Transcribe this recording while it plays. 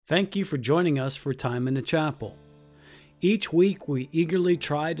Thank you for joining us for Time in the Chapel. Each week, we eagerly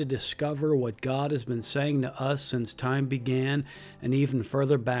try to discover what God has been saying to us since time began and even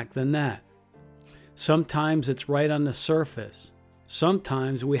further back than that. Sometimes it's right on the surface.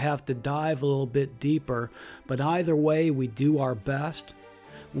 Sometimes we have to dive a little bit deeper, but either way, we do our best.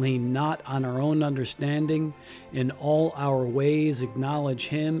 Lean not on our own understanding. In all our ways, acknowledge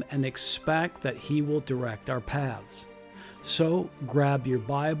Him and expect that He will direct our paths. So grab your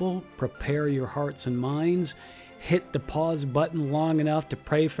Bible, prepare your hearts and minds, hit the pause button long enough to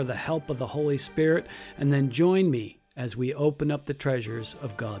pray for the help of the Holy Spirit, and then join me as we open up the treasures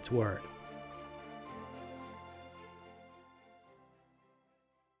of God's Word.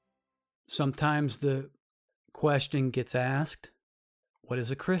 Sometimes the question gets asked, what is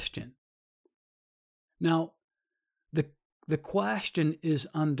a Christian? Now, the question is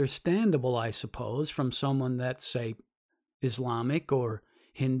understandable, I suppose, from someone that's, say, Islamic or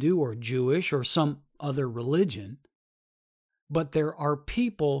Hindu or Jewish or some other religion. But there are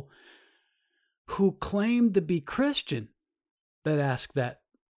people who claim to be Christian that ask that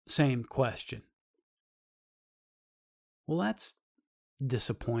same question. Well, that's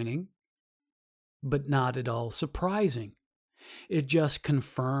disappointing, but not at all surprising. It just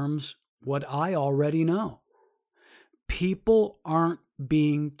confirms what I already know. People aren't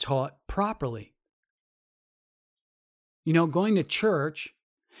being taught properly. You know, going to church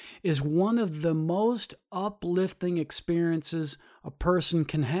is one of the most uplifting experiences a person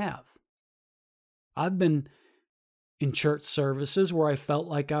can have. I've been in church services where I felt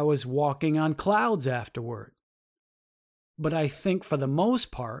like I was walking on clouds afterward. But I think for the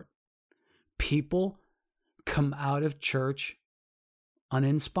most part, people come out of church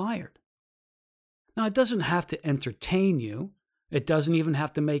uninspired. Now, it doesn't have to entertain you. It doesn't even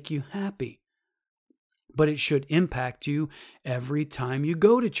have to make you happy. But it should impact you every time you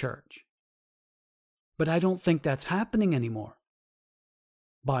go to church. But I don't think that's happening anymore,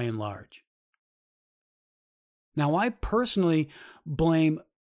 by and large. Now, I personally blame,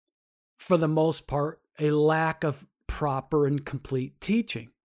 for the most part, a lack of proper and complete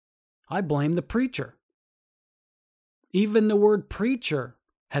teaching. I blame the preacher. Even the word preacher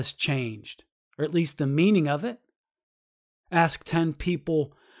has changed, or at least the meaning of it. Ask 10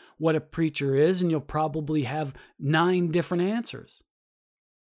 people what a preacher is, and you'll probably have 9 different answers.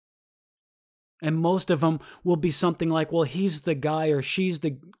 And most of them will be something like, well, he's the guy or she's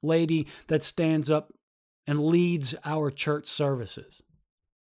the lady that stands up and leads our church services.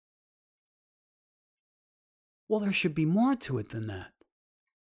 Well, there should be more to it than that.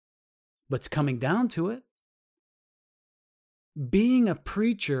 But it's coming down to it. Being a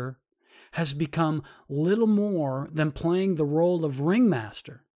preacher has become little more than playing the role of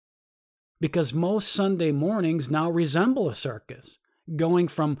ringmaster. Because most Sunday mornings now resemble a circus, going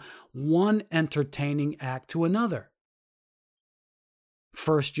from one entertaining act to another.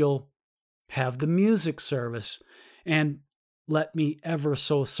 First, you'll have the music service, and let me ever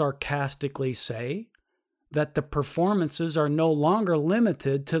so sarcastically say that the performances are no longer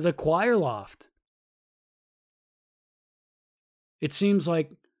limited to the choir loft. It seems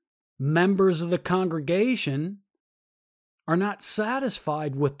like members of the congregation are not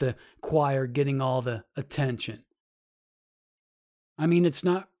satisfied with the choir getting all the attention. I mean, it's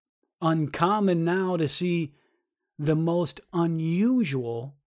not uncommon now to see the most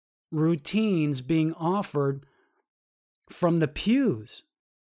unusual routines being offered from the pews.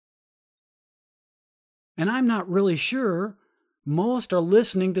 And I'm not really sure most are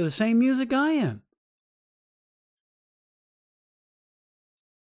listening to the same music I am.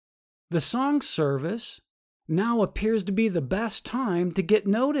 The song service now appears to be the best time to get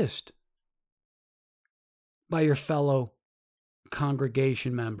noticed by your fellow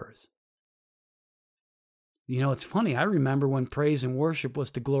congregation members. You know, it's funny. I remember when praise and worship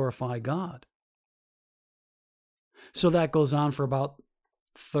was to glorify God. So that goes on for about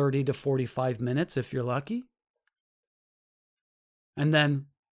 30 to 45 minutes if you're lucky. And then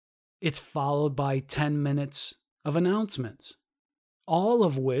it's followed by 10 minutes of announcements, all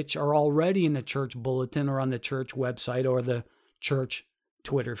of which are already in the church bulletin or on the church website or the church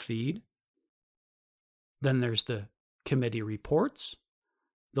Twitter feed. Then there's the committee reports.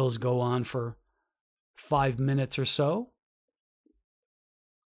 Those go on for 5 minutes or so,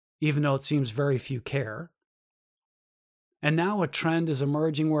 even though it seems very few care. And now a trend is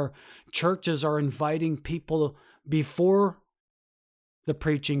emerging where churches are inviting people before the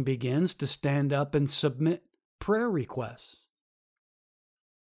preaching begins to stand up and submit prayer requests.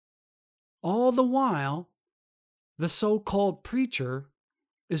 All the while, the so-called preacher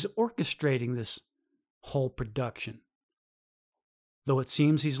is orchestrating this whole production. though it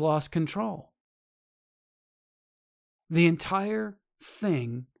seems he's lost control. The entire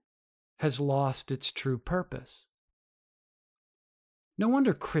thing has lost its true purpose. No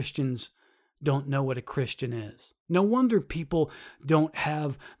wonder Christians don't know what a Christian is. No wonder people don't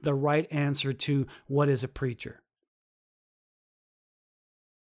have the right answer to what is a preacher.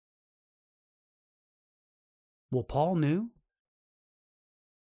 Well, Paul knew.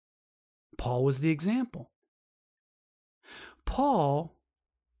 Paul was the example. Paul,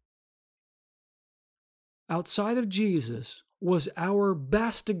 outside of Jesus, was our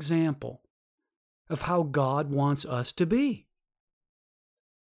best example of how God wants us to be.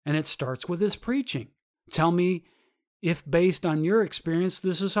 And it starts with his preaching. Tell me if, based on your experience,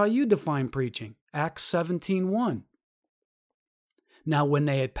 this is how you define preaching. Acts 17:1. Now, when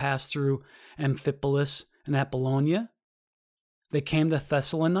they had passed through Amphipolis and Apollonia, they came to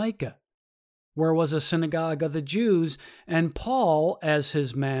Thessalonica, where was a synagogue of the Jews, and Paul, as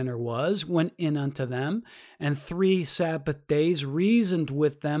his manner was, went in unto them, and 3 Sabbath days reasoned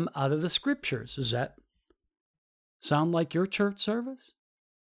with them out of the Scriptures. Does that sound like your church service?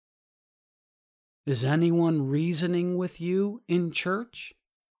 Is anyone reasoning with you in church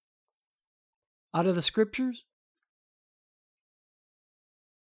out of the Scriptures?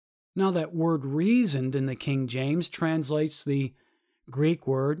 Now, that word reasoned in the King James translates the Greek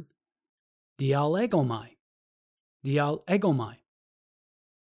word dialegomai. Dialegomai.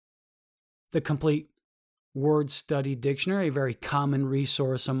 The Complete Word Study Dictionary, a very common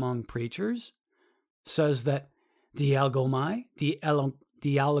resource among preachers, says that dialegomai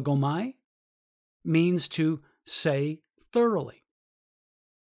means to say thoroughly.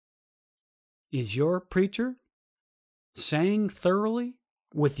 Is your preacher saying thoroughly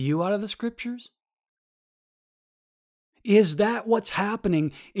with you out of the Scriptures? Is that what's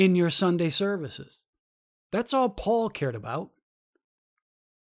happening in your Sunday services? That's all Paul cared about.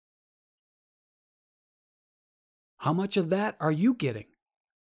 How much of that are you getting?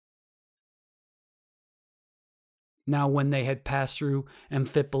 Now, when they had passed through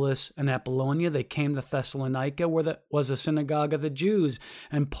Amphipolis and Apollonia, they came to Thessalonica, where was a synagogue of the Jews.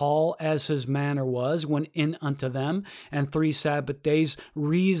 And Paul, as his manner was, went in unto them, and 3 Sabbath days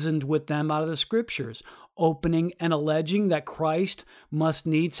reasoned with them out of the Scriptures, opening and alleging that Christ must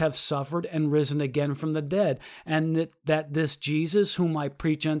needs have suffered and risen again from the dead, and that this Jesus whom I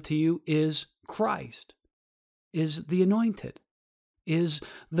preach unto you is Christ, is the Anointed, is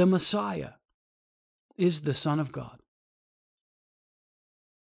the Messiah, is the Son of God.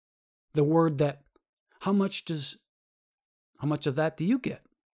 The word that, how much of that do you get?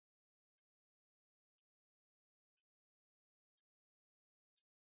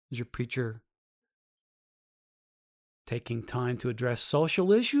 Is your preacher taking time to address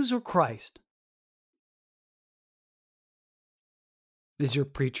social issues or Christ? Is your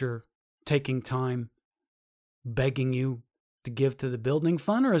preacher taking time begging you to give to the building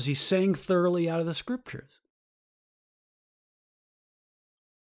fund, or is he saying thoroughly out of the Scriptures?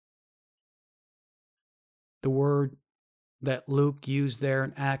 The word that Luke used there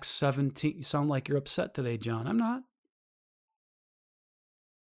in Acts 17, you sound like you're upset today, John. I'm not.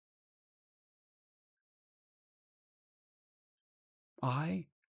 I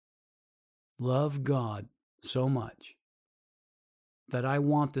love God so much that I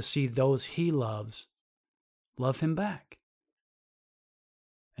want to see those he loves love him back.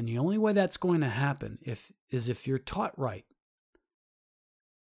 And the only way that's going to happen is if you're taught right.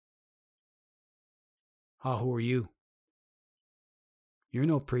 Who are you? You're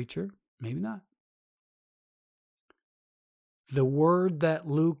no preacher. Maybe not. The word that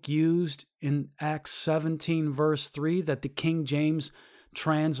Luke used in Acts 17, verse 3, that the King James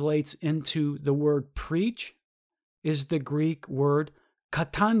translates into the word preach, is the Greek word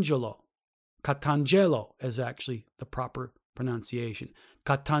katangelo. Katangelo is actually the proper pronunciation.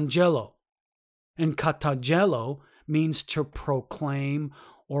 Katangelo. And katangelo means to proclaim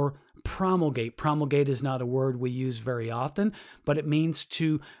or promulgate. Promulgate is not a word we use very often, but it means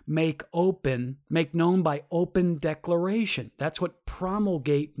to make known by open declaration. That's what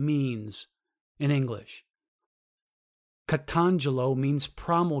promulgate means in English. Katangelo means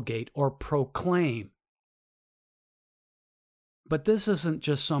promulgate or proclaim. But this isn't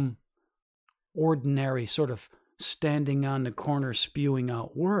just some ordinary sort of standing on the corner spewing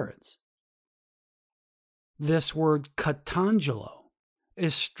out words. This word katangelo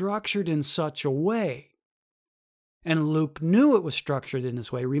is structured in such a way, and Luke knew it was structured in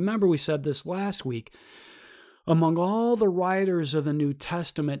this way. Remember, we said this last week. Among all the writers of the New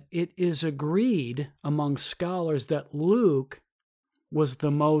Testament, it is agreed among scholars that Luke was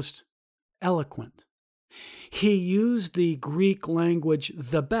the most eloquent. He used the Greek language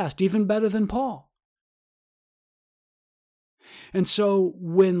the best, even better than Paul. And so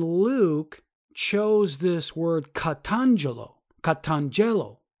when Luke chose this word katangelo,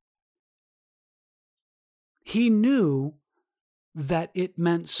 he knew that it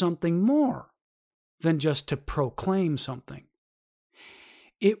meant something more than just to proclaim something.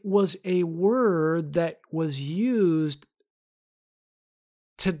 It was a word that was used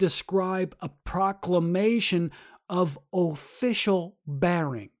to describe a proclamation of official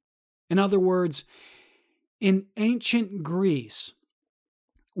bearing. In other words, in ancient Greece,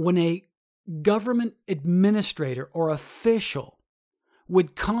 when a government administrator or official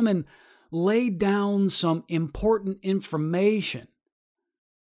would come and lay down some important information,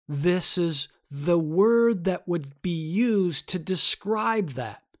 this is the word that would be used to describe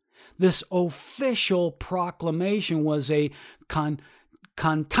that. This official proclamation was a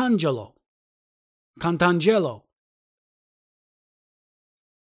cantangelo.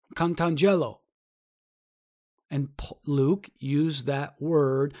 And Luke used that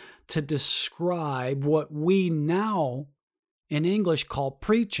word to describe what we now in English call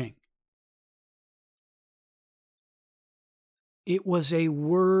preaching. It was a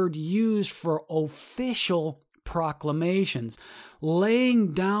word used for official proclamations,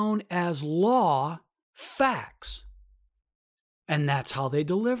 laying down as law facts. And that's how they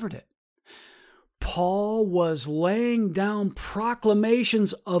delivered it. Paul was laying down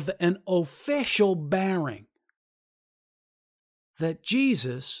proclamations of an official bearing that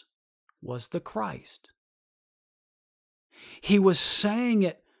Jesus was the Christ. He was saying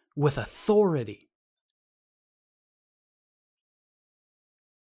it with authority.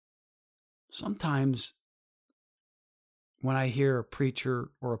 Sometimes when I hear a preacher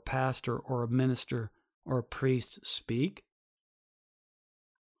or a pastor or a minister or a priest speak,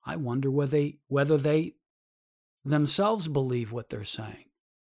 I wonder whether they themselves believe what they're saying.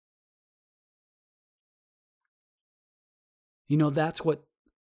 You know, that's what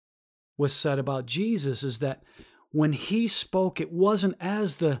was said about Jesus, is that when he spoke, it wasn't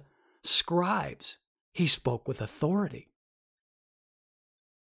as the scribes. He spoke with authority.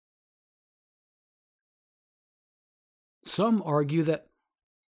 Some argue that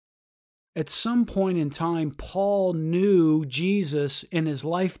at some point in time, Paul knew Jesus in his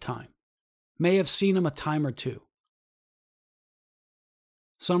lifetime, may have seen him a time or two.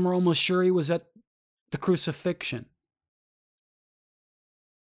 Some are almost sure he was at the crucifixion.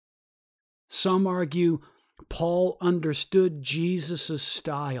 Some argue Paul understood Jesus'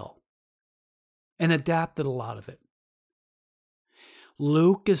 style and adapted a lot of it.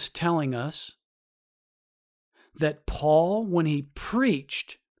 Luke is telling us that Paul, when he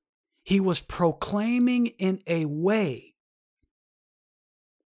preached, he was proclaiming in a way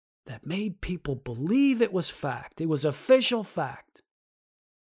that made people believe it was fact. It was official fact.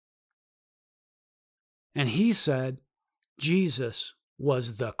 And he said Jesus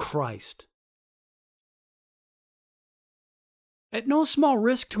was the Christ. At no small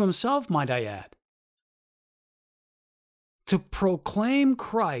risk to himself, might I add. To proclaim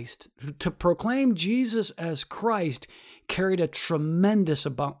Christ, to proclaim Jesus as Christ, carried a tremendous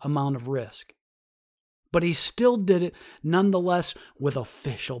amount of risk. But he still did it nonetheless with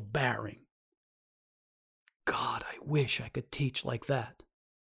official bearing. God, I wish I could teach like that.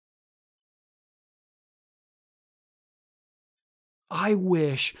 I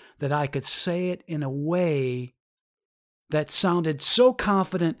wish that I could say it in a way that sounded so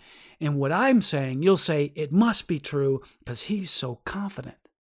confident in what I'm saying, you'll say it must be true because he's so confident.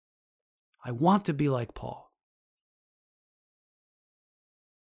 I want to be like Paul.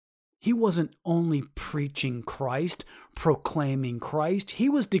 He wasn't only preaching Christ, proclaiming Christ. He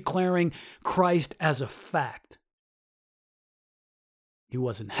was declaring Christ as a fact. He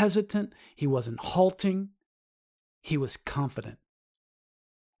wasn't hesitant. He wasn't halting. He was confident.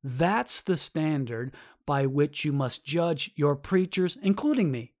 That's the standard by which you must judge your preachers, including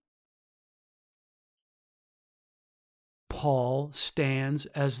me. Paul stands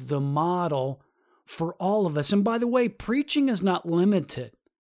as the model for all of us. And by the way, preaching is not limited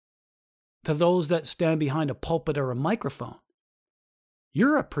to those that stand behind a pulpit or a microphone.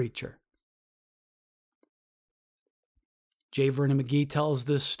 You're a preacher. J. Vernon McGee tells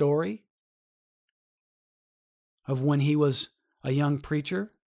this story of when he was a young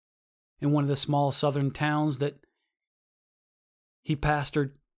preacher in one of the small southern towns that he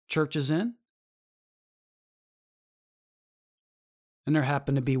pastored churches in. And there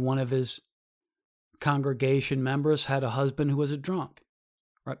happened to be one of his congregation members had a husband who was a drunk.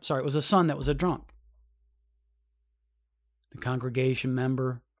 It was a son that was a drunk. The congregation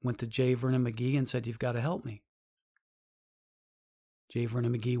member went to J. Vernon McGee and said, "You've got to help me." J.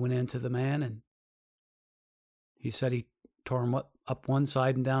 Vernon McGee went into the man, and he said he tore him up one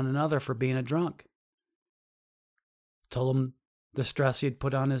side and down another for being a drunk. Told him the stress he had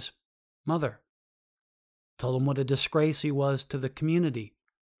put on his mother. Told him what a disgrace he was to the community.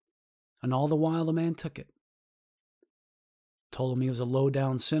 And all the while the man took it. Told him he was a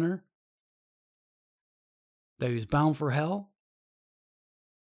low-down sinner, that he was bound for hell.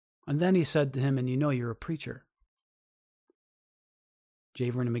 And then he said to him, "And you know you're a preacher." J.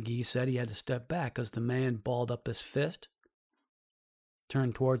 Vernon McGee said he had to step back as the man balled up his fist,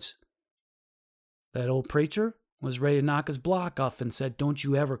 turned towards that old preacher, was ready to knock his block off, and said, "Don't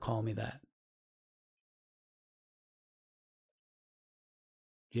you ever call me that."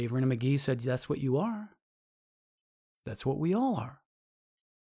 J. Vernon McGee said, "That's what you are. That's what we all are."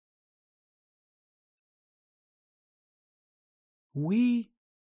 We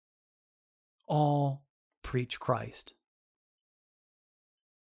all preach Christ.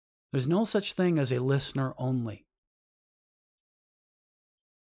 There's no such thing as a listener only.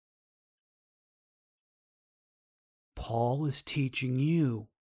 Paul is teaching you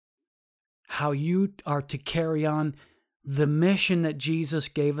how you are to carry on the mission that Jesus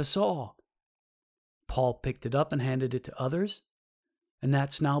gave us all. Paul picked it up and handed it to others, and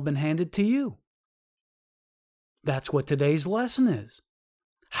that's now been handed to you. That's what today's lesson is.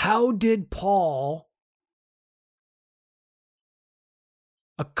 How did Paul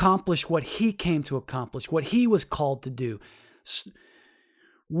accomplish what he came to accomplish, what he was called to do?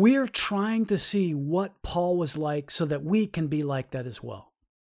 We're trying to see what Paul was like so that we can be like that as well.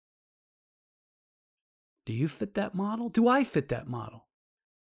 Do you fit that model? Do I fit that model?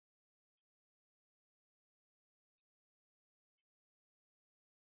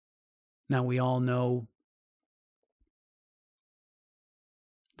 Now, we all know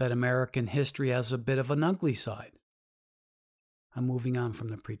that American history has a bit of an ugly side. I'm moving on from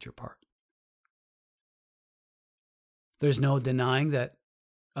the preacher part. There's no denying that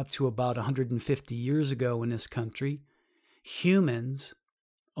up to about 150 years ago in this country, humans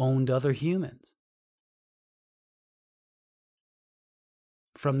owned other humans.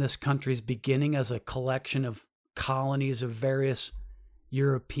 From this country's beginning as a collection of colonies of various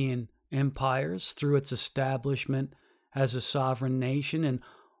European empires, through its establishment as a sovereign nation, and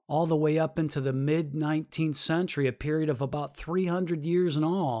all the way up into the mid-19th century, a period of about 300 years in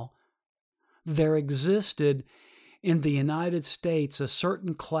all, there existed in the United States a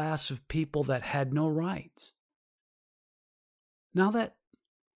certain class of people that had no rights. Now that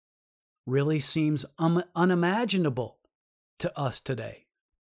really seems unimaginable to us today.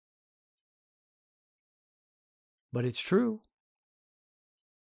 But it's true.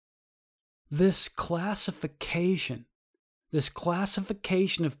 This classification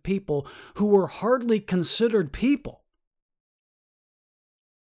of people who were hardly considered people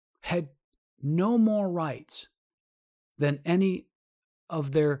had no more rights than any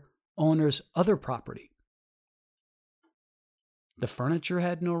of their owners' other property. The furniture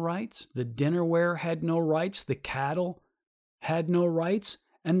had no rights, the dinnerware had no rights, the cattle had no rights,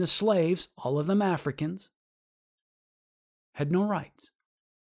 and the slaves, all of them Africans, had no rights.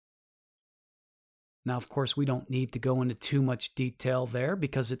 Now, of course, we don't need to go into too much detail there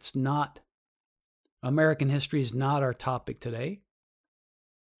because American history is not our topic today.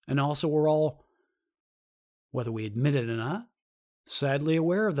 And also, we're all, whether we admit it or not, sadly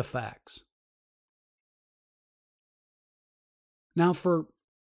aware of the facts. Now, for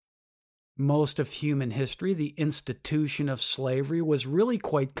most of human history, the institution of slavery was really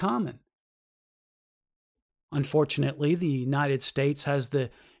quite common. Unfortunately, the United States has the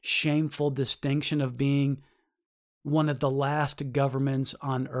shameful distinction of being one of the last governments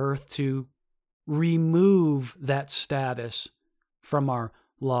on earth to remove that status from our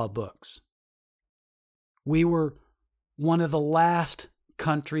law books. We were one of the last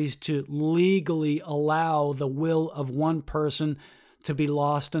countries to legally allow the will of one person to be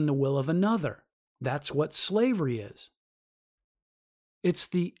lost in the will of another. That's what slavery is. It's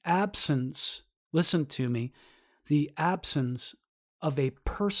the absence, listen to me, the absence of a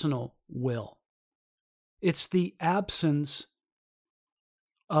personal will. It's the absence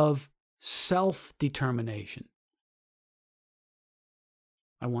of self-determination.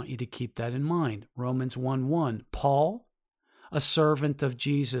 I want you to keep that in mind. Romans 1:1. Paul, a servant of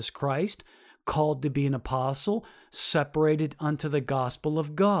Jesus Christ, called to be an apostle, separated unto the gospel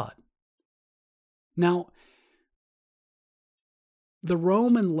of God. Now, the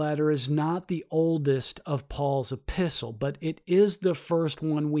Roman letter is not the oldest of Paul's epistle, but it is the first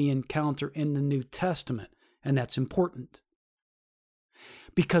one we encounter in the New Testament, and that's important.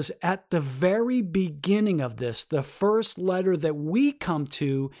 Because at the very beginning of this, the first letter that we come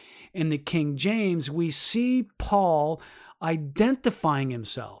to in the King James, we see Paul identifying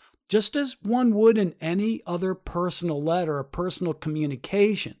himself, just as one would in any other personal letter or personal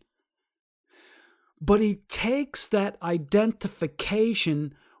communication. But he takes that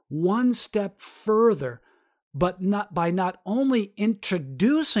identification one step further, but not only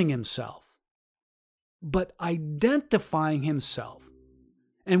introducing himself, but identifying himself.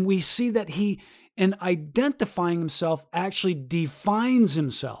 And we see that he, in identifying himself, actually defines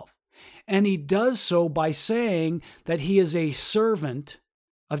himself. And he does so by saying that he is a servant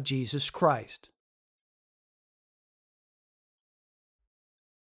of Jesus Christ.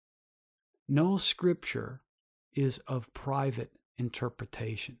 No scripture is of private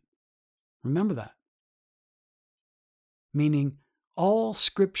interpretation. Remember that. Meaning, all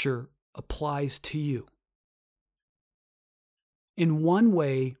scripture applies to you in one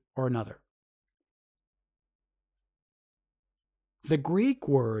way or another. The Greek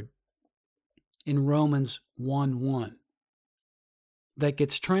word in Romans 1:1 that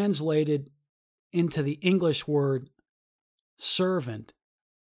gets translated into the English word servant,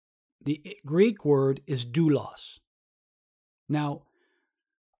 the Greek word is doulos. Now,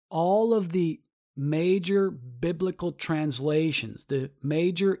 all of the major biblical translations, the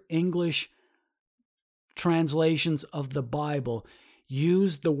major English translations of the Bible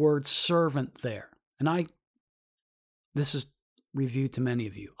use the word servant there. And this is reviewed to many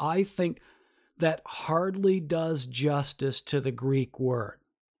of you. I think that hardly does justice to the Greek word.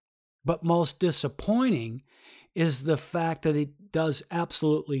 But most disappointing is the fact that it does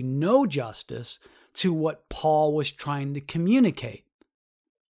absolutely no justice to what Paul was trying to communicate.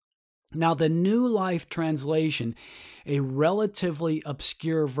 Now, the New Life Translation, a relatively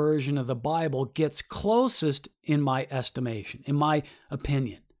obscure version of the Bible, gets closest in my estimation, in my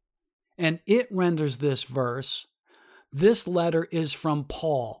opinion. And it renders this verse, "This letter is from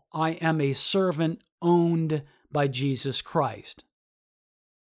Paul. I am a servant owned by Jesus Christ."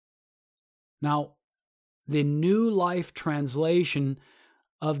 Now, the New Life Translation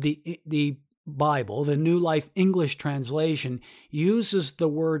of the Bible, the New Life English Translation, uses the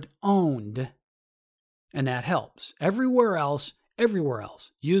word owned, and that helps. Everywhere else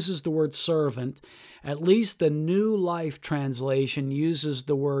uses the word servant. At least the New Life Translation uses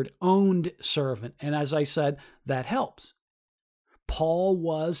the word owned servant, and as I said, that helps. Paul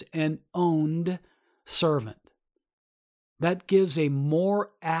was an owned servant. That gives a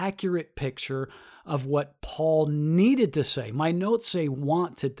more accurate picture of what Paul needed to say. My notes say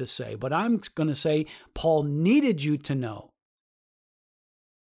wanted to say, but I'm going to say Paul needed you to know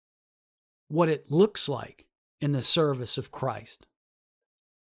what it looks like in the service of Christ.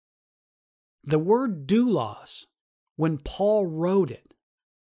 The word doulos, when Paul wrote it,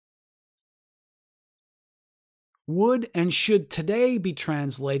 would and should today be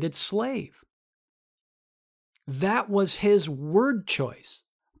translated slave. That was his word choice,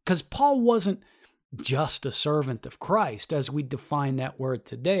 because Paul wasn't just a servant of Christ as we define that word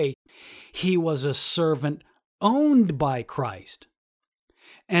today. He was a servant owned by Christ.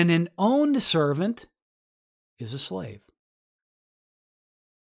 And an owned servant is a slave.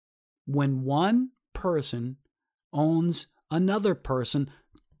 When one person owns another person,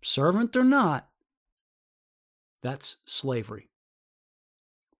 servant or not, that's slavery.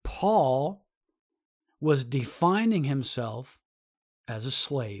 Paul was defining himself as a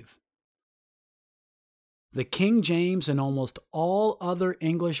slave. The King James and almost all other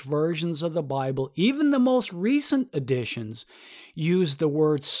English versions of the Bible, even the most recent editions, use the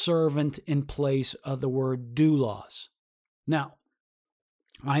word servant in place of the word doulos. Now,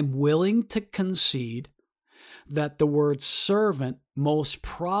 I'm willing to concede that the word servant most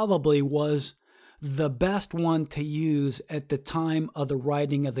probably was the best one to use at the time of the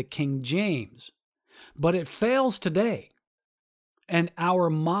writing of the King James. But it fails today. And our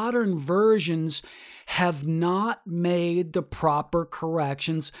modern versions have not made the proper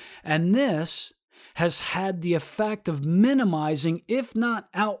corrections, and this has had the effect of minimizing, if not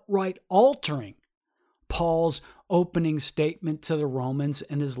outright altering, Paul's opening statement to the Romans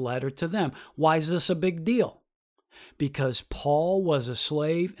in his letter to them. Why is this a big deal? Because Paul was a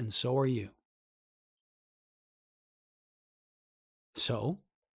slave, and so are you. So,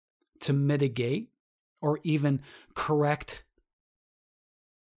 to mitigate or even correct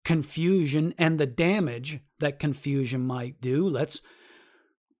confusion and the damage that confusion might do, let's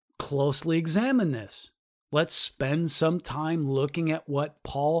closely examine this. Let's spend some time looking at what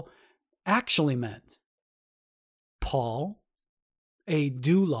Paul actually meant. Paul, a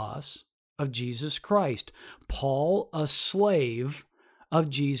doulos of Jesus Christ. Paul, a slave of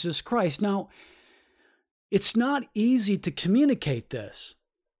Jesus Christ. Now, it's not easy to communicate this,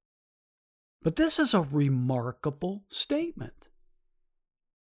 but this is a remarkable statement.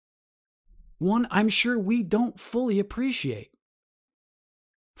 One I'm sure we don't fully appreciate.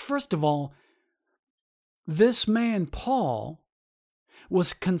 First of all, this man, Paul,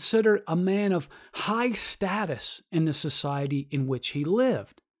 was considered a man of high status in the society in which he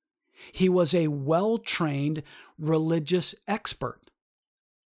lived. He was a well-trained religious expert.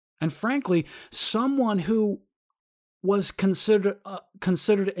 And frankly, someone who was considered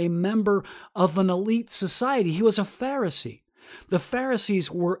a member of an elite society. He was a Pharisee. The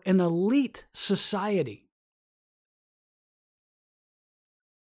Pharisees were an elite society.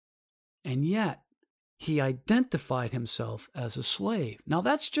 And yet, he identified himself as a slave. Now,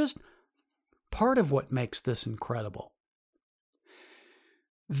 that's just part of what makes this incredible.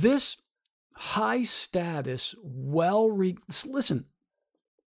 This high status, listen,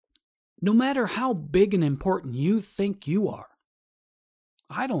 no matter how big and important you think you are,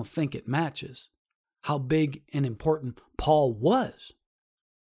 I don't think it matches how big and important Paul was.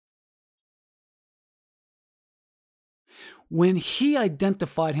 When he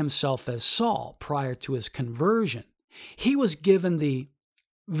identified himself as Saul prior to his conversion, he was given the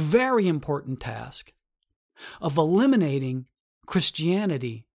very important task of eliminating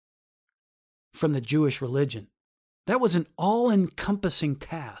Christianity from the Jewish religion. That was an all-encompassing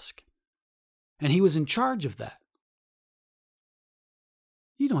task, and he was in charge of that.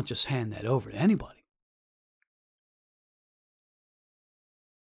 You don't just hand that over to anybody.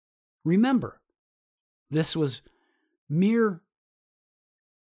 Remember, this was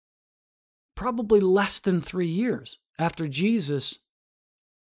probably less than 3 years after Jesus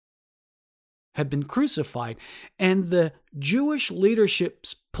had been crucified, and the Jewish leadership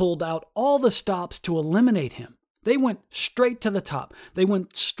pulled out all the stops to eliminate him. They went straight to the top. They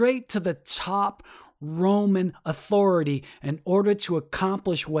went straight to the top Roman authority in order to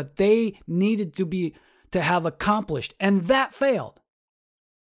accomplish what they needed to have accomplished, and that failed.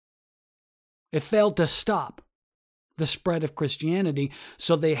 It failed to stop the spread of Christianity,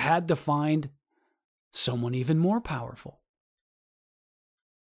 so they had to find someone even more powerful.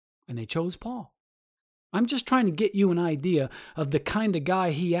 And they chose Paul. I'm just trying to get you an idea of the kind of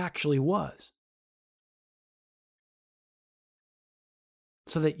guy he actually was,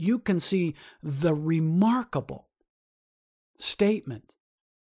 so that you can see the remarkable statement.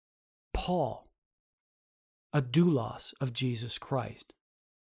 Paul, a doulos of Jesus Christ,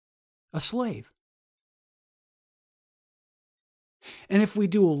 a slave. And if we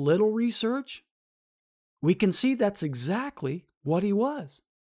do a little research, we can see that's exactly what he was.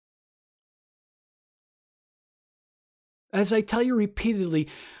 As I tell you repeatedly,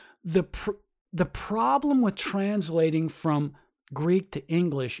 the problem with translating from Greek to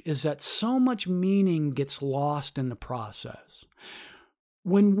English is that so much meaning gets lost in the process.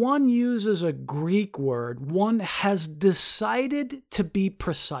 When one uses a Greek word, one has decided to be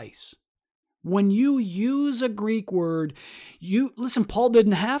precise. When you use a Greek word, listen, Paul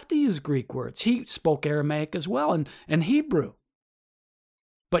didn't have to use Greek words. He spoke Aramaic as well and Hebrew.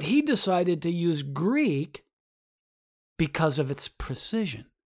 But he decided to use Greek because of its precision.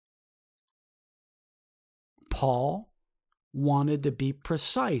 Paul wanted to be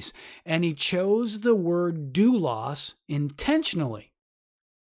precise, and he chose the word doulos intentionally.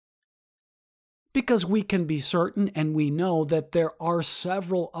 Because we can be certain, and we know that there are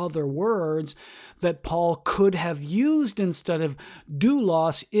several other words that Paul could have used instead of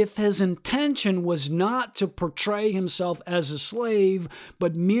doulos if his intention was not to portray himself as a slave,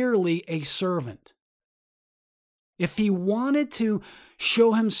 but merely a servant. If he wanted to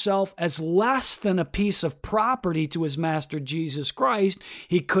show himself as less than a piece of property to his master Jesus Christ,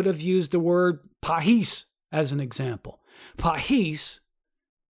 he could have used the word pahis as an example. Pahis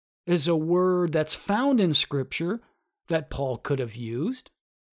is a word that's found in Scripture that Paul could have used.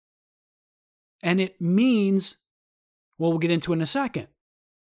 And it means, well, we'll get into in a second.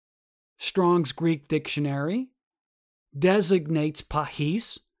 Strong's Greek Dictionary designates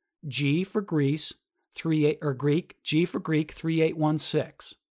pahis, G for Greece, Greek, G for Greek,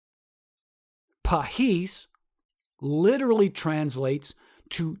 3816. Pahis literally translates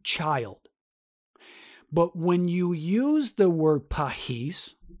to child. But when you use the word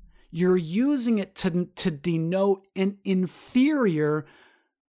pahis, you're using it to denote an inferior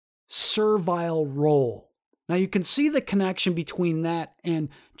servile role. Now you can see the connection between that and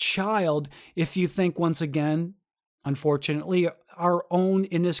child if you think, once again, unfortunately, our own,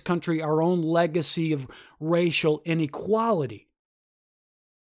 in this country, our own legacy of racial inequality.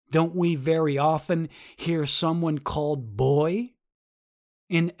 Don't we very often hear someone called boy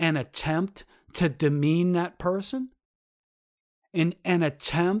in an attempt to demean that person, in an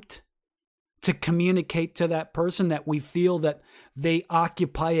attempt to communicate to that person that we feel that they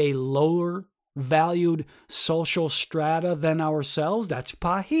occupy a lower valued social strata than ourselves. That's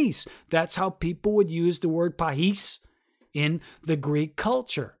pahis. That's how people would use the word pahis in the Greek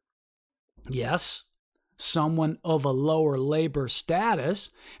culture. Yes, someone of a lower labor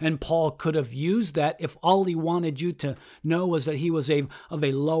status, and Paul could have used that if all he wanted you to know was that he was of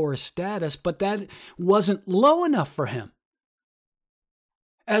a lower status, but that wasn't low enough for him.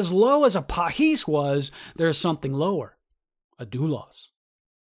 As low as a pahis was, there's something lower, a doulos.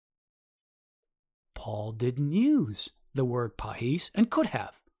 Paul didn't use the word pahis and could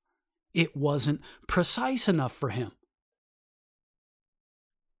have. It wasn't precise enough for him.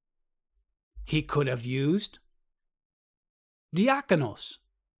 He could have used diakonos.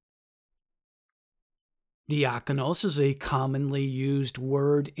 Diakonos is a commonly used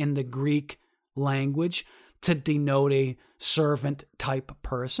word in the Greek language to denote a servant type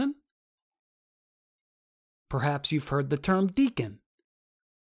person. Perhaps you've heard the term deacon.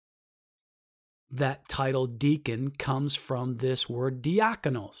 That title deacon comes from this word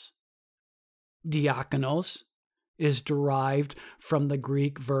diakonos. Diakonos is derived from the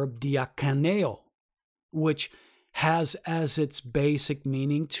Greek verb diakoneo, which has as its basic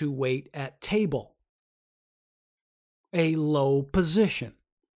meaning to wait at table. A low position.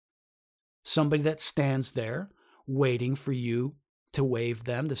 Somebody that stands there waiting for you to wave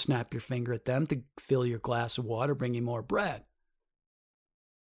them, to snap your finger at them, to fill your glass of water, bring you more bread.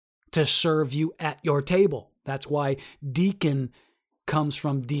 To serve you at your table. That's why deacon comes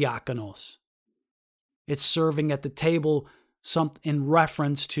from diakonos. It's serving at the table in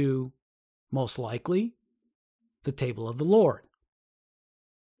reference to, most likely, the table of the Lord.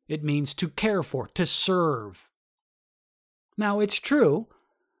 It means to care for, to serve. Now, it's true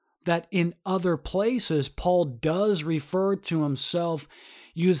that in other places, Paul does refer to himself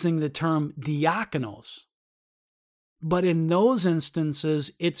using the term diakonos. But in those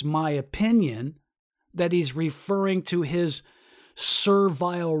instances, it's my opinion that he's referring to his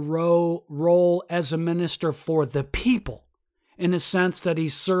servile role as a minister for the people, in the sense that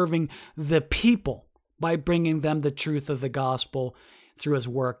he's serving the people by bringing them the truth of the gospel through his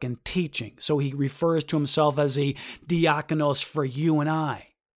work and teaching. So he refers to himself as a diakonos for you and I.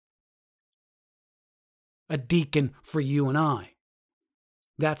 A deacon for you and I.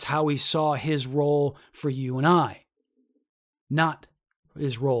 That's how he saw his role for you and I. Not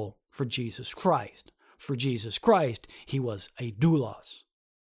his role for Jesus Christ. For Jesus Christ, he was a doulos.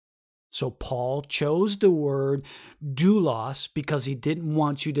 So Paul chose the word doulos because he didn't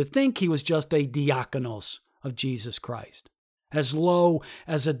want you to think he was just a diakonos of Jesus Christ. As low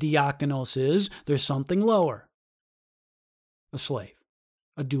as a diakonos is, there's something lower. A slave,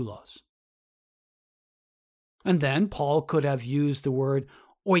 a doulos. And then Paul could have used the word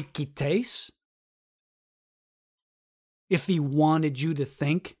oikites if he wanted you to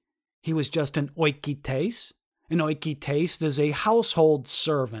think he was just an oikites. An oikites is a household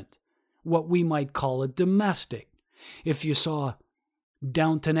servant, what we might call a domestic. If you saw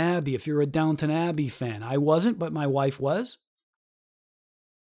Downton Abbey, if you're a Downton Abbey fan, I wasn't, but my wife was.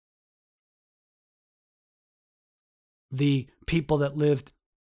 The people that lived,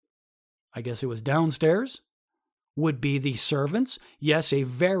 I guess it was downstairs, would be the servants. Yes, a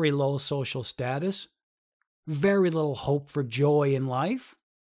very low social status, very little hope for joy in life,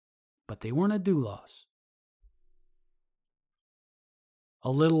 but they weren't a doulos.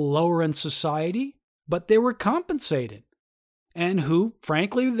 A little lower in society, but they were compensated, and who,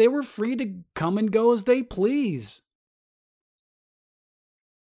 frankly, they were free to come and go as they please.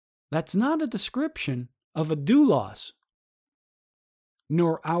 That's not a description of a doulos,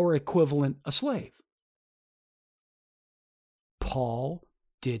 nor our equivalent, a slave. Paul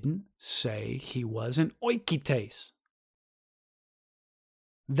didn't say he was an oikites.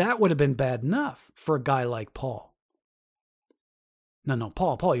 That would have been bad enough for a guy like Paul. No,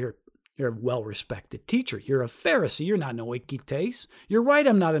 Paul, you're a well-respected teacher. You're a Pharisee. You're not an oikites. You're right,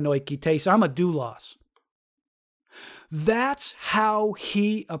 I'm not an oikites. I'm a doulos. That's how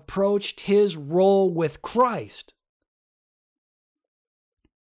he approached his role with Christ.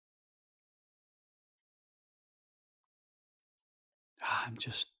 I'm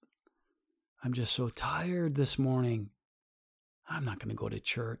just so tired this morning. I'm not going to go to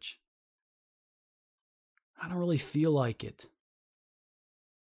church. I don't really feel like it.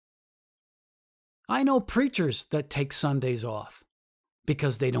 I know preachers that take Sundays off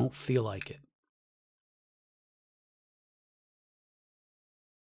because they don't feel like it.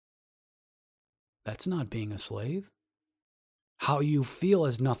 That's not being a slave. How you feel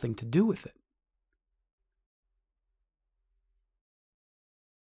has nothing to do with it.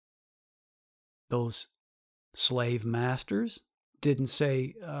 Those slave masters didn't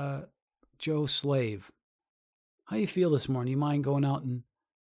say, Joe Slave, how you feel this morning? You mind going out and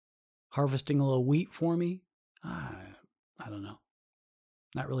harvesting a little wheat for me? I don't know.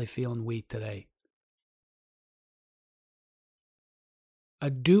 Not really feeling wheat today.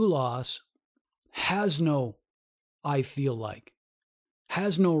 A doulos has no I feel like,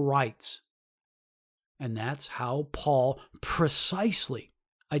 has no rights. And that's how Paul precisely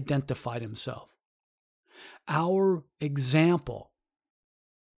identified himself. Our example,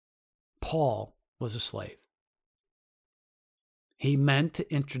 Paul was a slave. He meant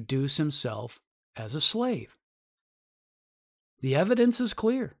to introduce himself as a slave. The evidence is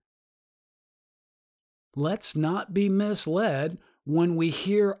clear. Let's not be misled when we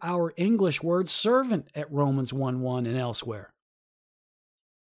hear our English word servant at Romans 1:1 and elsewhere.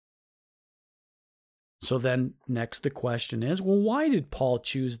 So then next the question is, well, why did Paul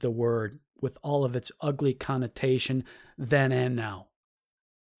choose the word with all of its ugly connotation then and now?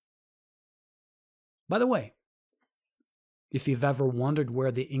 By the way, if you've ever wondered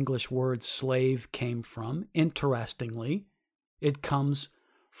where the English word slave came from, interestingly, it comes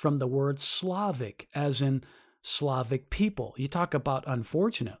from the word Slavic, as in Slavic people. You talk about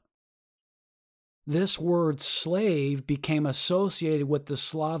unfortunate. This word slave became associated with the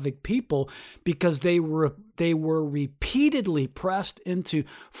Slavic people because they were repeatedly pressed into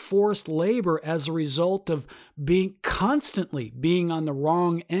forced labor as a result of constantly being on the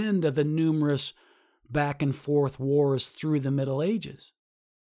wrong end of the numerous back and forth wars through the Middle Ages.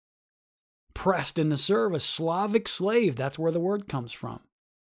 Pressed into service, Slavic slave, that's where the word comes from.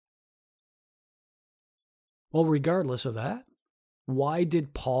 Well, regardless of that, why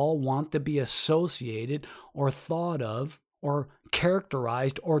did Paul want to be associated or thought of or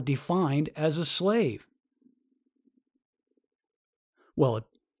characterized or defined as a slave? Well,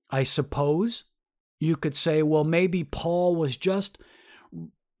 I suppose you could say, well, maybe Paul was just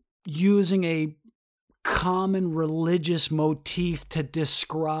using a common religious motif to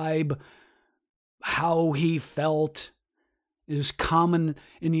describe how he felt. It was common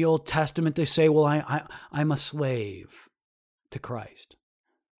in the Old Testament to say, well, I'm a slave to Christ.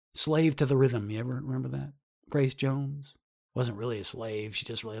 Slave to the rhythm. You ever remember that? Grace Jones wasn't really a slave. She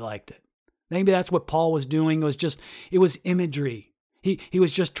just really liked it. Maybe that's what Paul was doing. It was imagery. He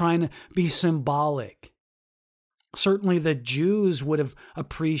was just trying to be symbolic. Certainly the Jews would have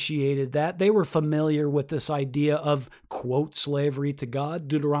appreciated that. They were familiar with this idea of, quote, slavery to God,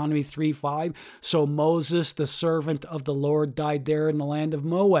 Deuteronomy 3:5. So Moses, the servant of the Lord, died there in the land of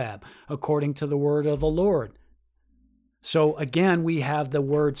Moab, according to the word of the Lord. So again, we have the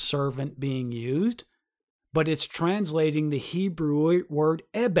word servant being used, but it's translating the Hebrew word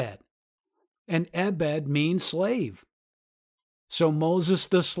ebed. And ebed means slave. So Moses,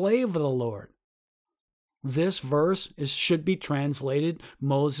 the slave of the Lord. This verse should be translated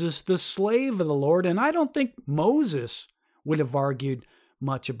Moses, the slave of the Lord. And I don't think Moses would have argued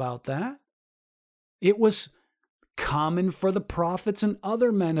much about that. It was common for the prophets and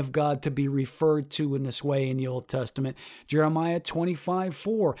other men of God to be referred to in this way in the Old Testament. Jeremiah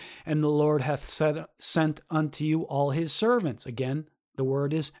 25:4, and the Lord hath sent unto you all his servants. Again, the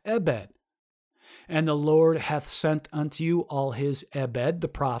word is ebed. And the Lord hath sent unto you all his ebed, the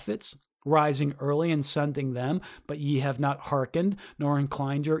prophets, rising early and sending them, but ye have not hearkened, nor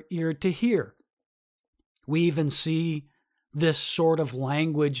inclined your ear to hear. We even see this sort of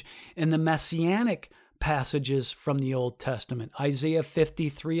language in the messianic passages from the Old Testament. Isaiah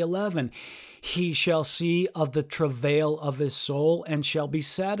 53:11, he shall see of the travail of his soul and shall be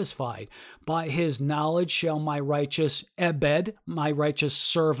satisfied. By his knowledge shall my righteous ebed, my righteous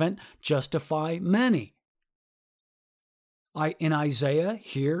servant, justify many. In Isaiah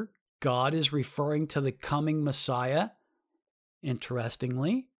here, God is referring to the coming Messiah,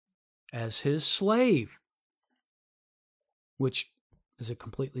 interestingly, as his slave, which is a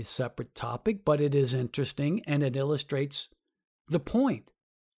completely separate topic, but it is interesting and it illustrates the point.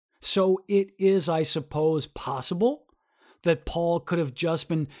 So it is, I suppose, possible that Paul could have just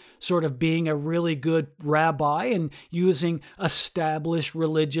been sort of being a really good rabbi and using established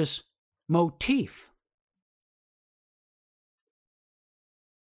religious motif.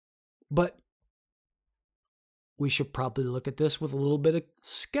 But we should probably look at this with a little bit of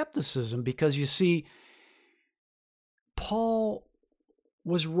skepticism because you see, Paul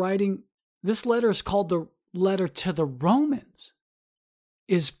was writing, this letter is called the letter to the Romans.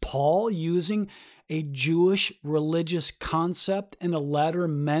 Is Paul using a Jewish religious concept in a letter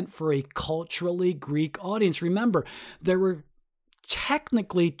meant for a culturally Greek audience? Remember, there were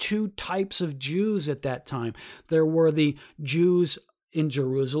technically two types of Jews at that time. There were the Jews in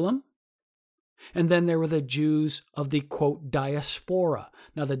Jerusalem, and then there were the Jews of the, quote, diaspora.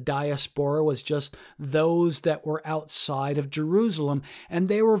 Now, the diaspora was just those that were outside of Jerusalem, and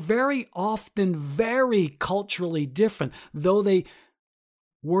they were very often very culturally different. Though they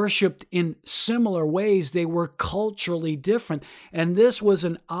worshipped in similar ways, they were culturally different. And this was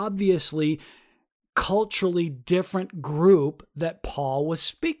an obviously culturally different group that Paul was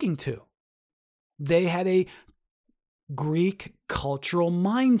speaking to. They had a Greek cultural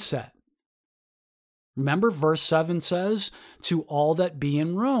mindset. Remember, verse 7 says, to all that be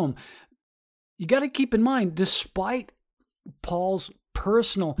in Rome. You got to keep in mind, despite Paul's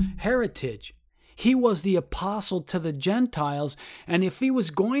personal heritage, he was the apostle to the Gentiles, and if he was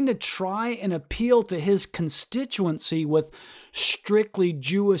going to try and appeal to his constituency with strictly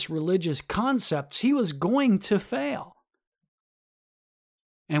Jewish religious concepts, he was going to fail.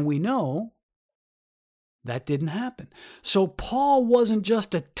 And we know that didn't happen. So Paul wasn't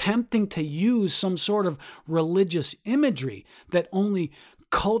just attempting to use some sort of religious imagery that only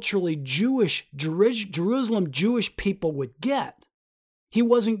culturally Jewish, Jerusalem Jewish people would get. He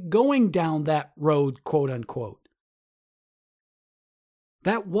wasn't going down that road, quote unquote.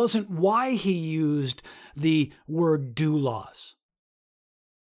 That wasn't why he used the word doulos.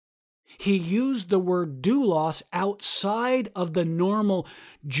 He used the word doulos outside of the normal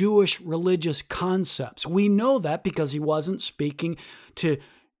Jewish religious concepts. We know that because he wasn't speaking to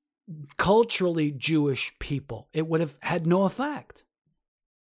culturally Jewish people. It would have had no effect.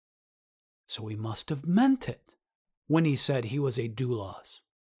 So he must have meant it when he said he was a doulos.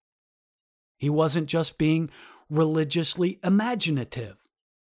 He wasn't just being religiously imaginative,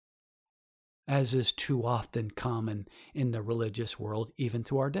 as is too often common in the religious world, even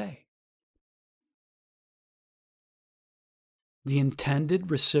to our day. The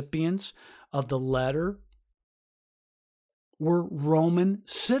intended recipients of the letter were Roman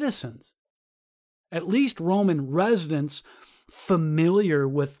citizens, at least Roman residents familiar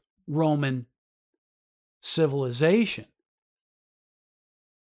with Roman civilization.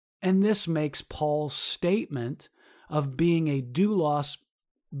 And this makes Paul's statement of being a doulos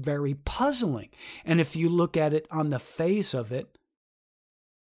very puzzling. And if you look at it on the face of it,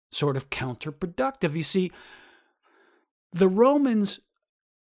 sort of counterproductive. You see, the Romans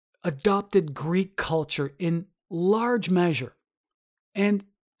adopted Greek culture in large measure. And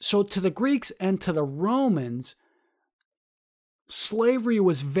so to the Greeks and to the Romans, slavery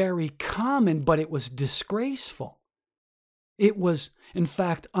was very common, but it was disgraceful. It was, in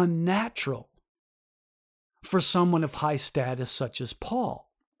fact, unnatural for someone of high status such as Paul.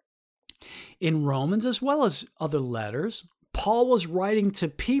 In Romans, as well as other letters, Paul was writing to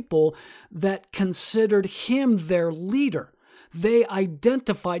people that considered him their leader. They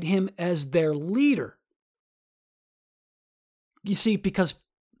identified him as their leader. You see, because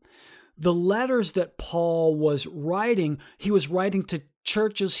the letters that Paul was writing, he was writing to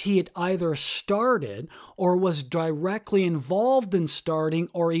churches he had either started or was directly involved in starting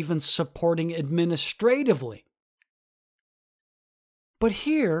or even supporting administratively. But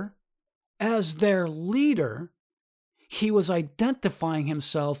here, as their leader, he was identifying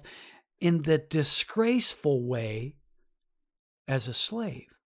himself in the disgraceful way as a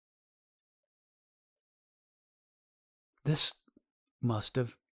slave. This must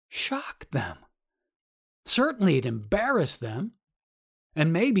have shocked them. Certainly it embarrassed them,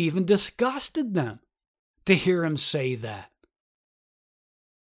 and maybe even disgusted them to hear him say that.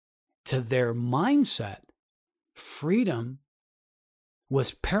 To their mindset, freedom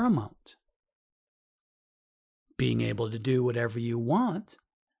was paramount. Being able to do whatever you want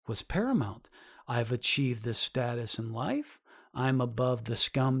was paramount. I've achieved this status in life. I'm above the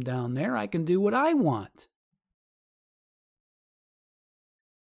scum down there. I can do what I want.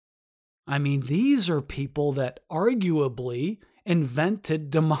 I mean, these are people that arguably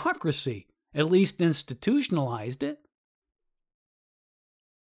invented democracy, at least institutionalized it.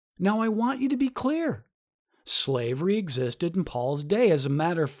 Now, I want you to be clear. Slavery existed in Paul's day. As a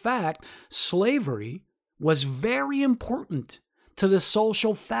matter of fact, slavery was very important to the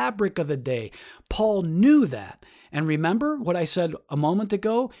social fabric of the day. Paul knew that. And remember what I said a moment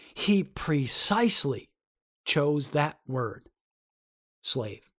ago? He precisely chose that word,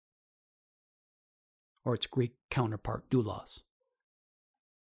 slave, or its Greek counterpart, doulos.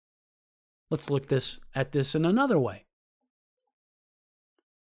 Let's look at this in another way.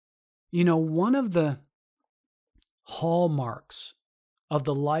 You know, one of the hallmarks of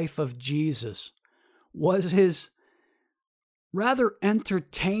the life of Jesus was his rather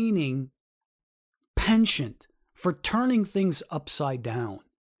entertaining penchant for turning things upside down.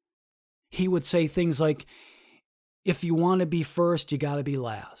 He would say things like, if you want to be first, you got to be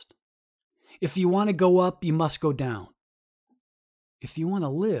last. If you want to go up, you must go down. If you want to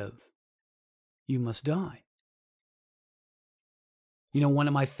live, you must die. You know, one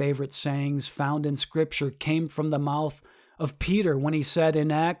of my favorite sayings found in Scripture came from the mouth of Peter when he said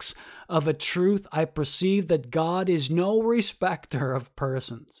in Acts, "Of a truth I perceive that God is no respecter of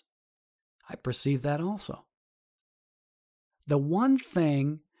persons." I perceive that also. The one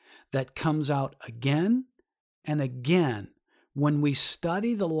thing that comes out again and again when we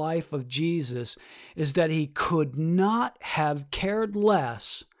study the life of Jesus is that he could not have cared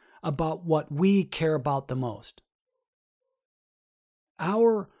less about what we care about the most.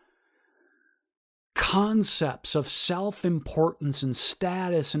 Our concepts of self-importance and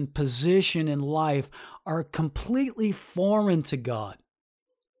status and position in life are completely foreign to God.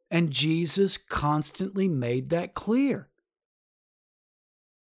 And Jesus constantly made that clear.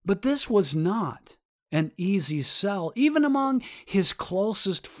 But this was not an easy sell, even among his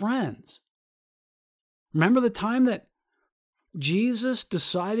closest friends. Remember the time that Jesus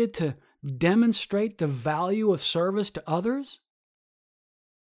decided to demonstrate the value of service to others?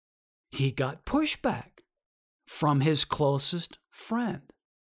 He got pushback from his closest friend.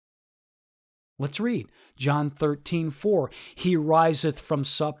 Let's read John 13:4. He riseth from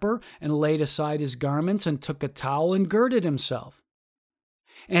supper and laid aside his garments and took a towel and girded himself.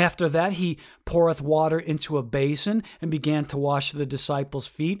 After that he poureth water into a basin and began to wash the disciples'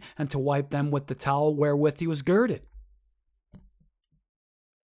 feet and to wipe them with the towel wherewith he was girded.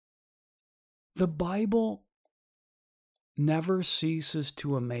 The Bible never ceases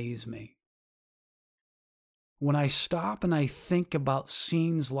to amaze me. When I stop and I think about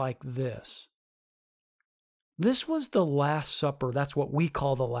scenes like this. This was the Last Supper. That's what we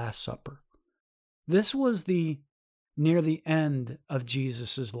call the Last Supper. This was near the end of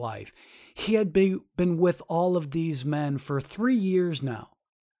Jesus' life. He had been with all of these men for 3 years now,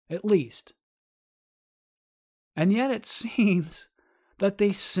 at least. And yet it seems that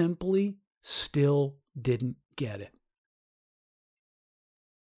they simply still didn't get it.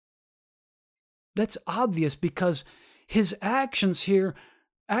 That's obvious because his actions here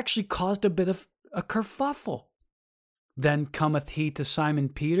actually caused a bit of a kerfuffle. Then cometh he to Simon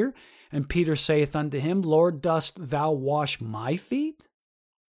Peter, and Peter saith unto him, Lord, dost thou wash my feet?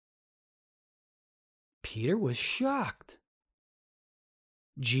 Peter was shocked.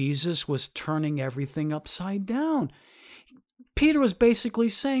 Jesus was turning everything upside down. Peter was basically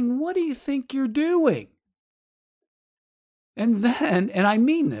saying, what do you think you're doing? And then, and I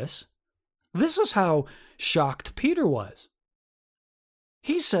mean this is how shocked Peter was.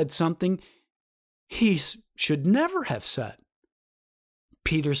 He said something he should never have said.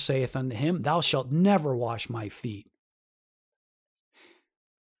 Peter saith unto him, Thou shalt never wash my feet.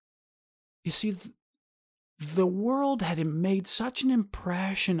 You see, the world had made such an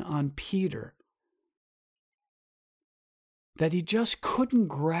impression on Peter that he just couldn't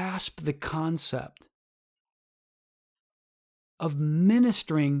grasp the concept of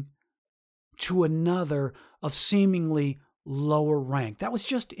ministering to another of seemingly lower rank. That was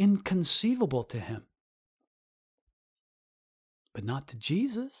just inconceivable to him. But not to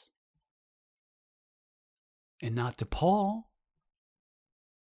Jesus. And not to Paul.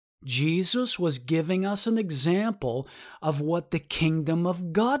 Jesus was giving us an example of what the kingdom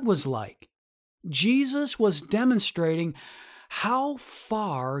of God was like. Jesus was demonstrating how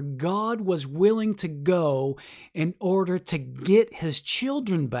far God was willing to go in order to get his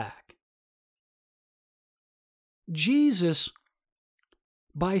children back. Jesus,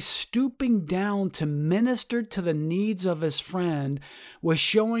 by stooping down to minister to the needs of his friend, was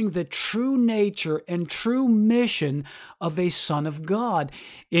showing the true nature and true mission of a son of God.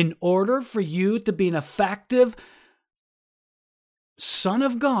 In order for you to be an effective son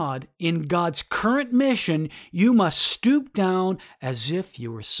of God in God's current mission, you must stoop down as if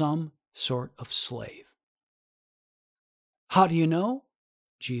you were some sort of slave. How do you know?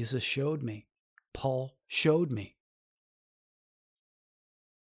 Jesus showed me. Paul showed me.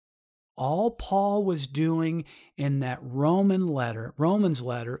 All Paul was doing in that Romans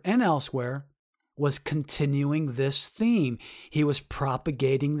letter, and elsewhere, was continuing this theme. He was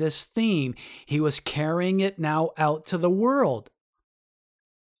propagating this theme. He was carrying it now out to the world.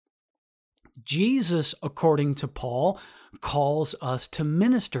 Jesus, according to Paul, calls us to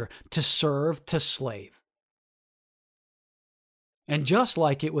minister, to serve, to slave. And just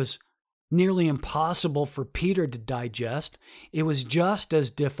like it was nearly impossible for Peter to digest, it was just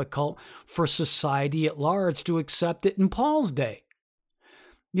as difficult for society at large to accept it in Paul's day.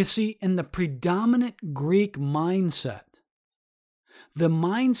 You see, in the predominant Greek mindset,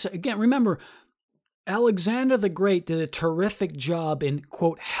 again, remember, Alexander the Great did a terrific job in,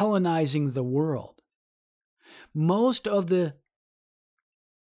 quote, Hellenizing the world. Most of the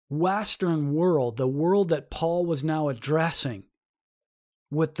Western world, the world that Paul was now addressing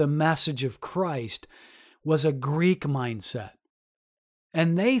with the message of Christ, was a Greek mindset.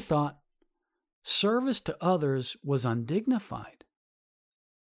 And they thought service to others was undignified.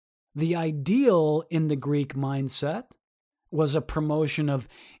 The ideal in the Greek mindset was a promotion of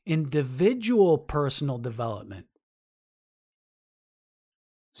individual personal development.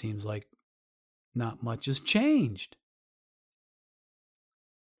 Seems like not much has changed.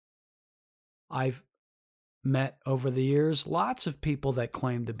 I've met over the years lots of people that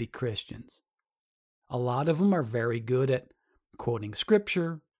claim to be Christians. A lot of them are very good at quoting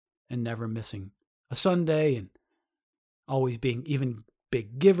scripture and never missing a Sunday and always being even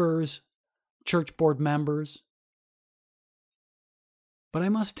big givers, church board members. But I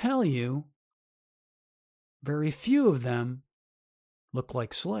must tell you, very few of them look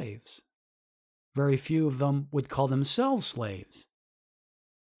like slaves. Very few of them would call themselves slaves.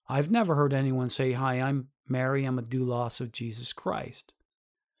 I've never heard anyone say, "Hi, I'm Mary, I'm a doulos of Jesus Christ.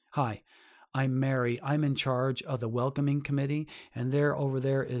 Hi, I'm Mary, I'm in charge of the welcoming committee, and over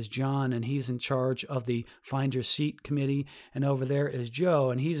there is John, and he's in charge of the find your seat committee, and over there is Joe,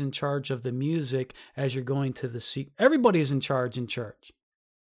 and he's in charge of the music as you're going to the seat." Everybody's in charge in church.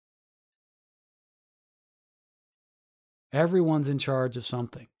 Everyone's in charge of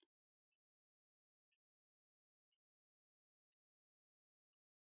something.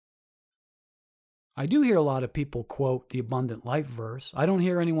 I do hear a lot of people quote the abundant life verse. I don't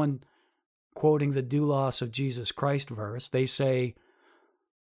hear anyone quoting the doulos of Jesus Christ verse. They say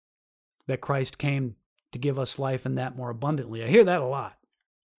that Christ came to give us life and that more abundantly. I hear that a lot.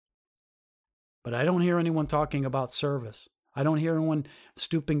 But I don't hear anyone talking about service. I don't hear anyone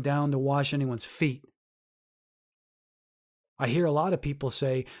stooping down to wash anyone's feet. I hear a lot of people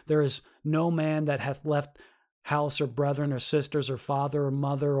say, "There is no man that hath left house or brethren or sisters or father or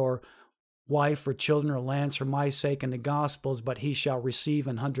mother or wife or children or lands for my sake and the gospel's, but he shall receive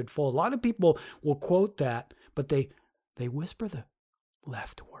an hundredfold." A lot of people will quote that, but they whisper the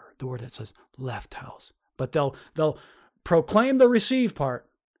left word, the word that says left house. But they'll proclaim the receive part.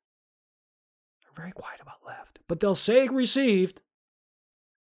 They're very quiet about left, but they'll say received.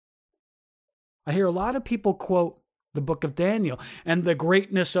 I hear a lot of people quote the book of Daniel, "And the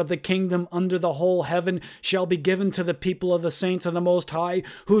greatness of the kingdom under the whole heaven shall be given to the people of the saints of the Most High,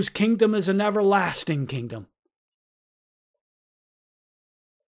 whose kingdom is an everlasting kingdom."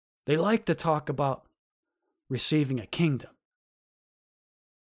 They like to talk about receiving a kingdom,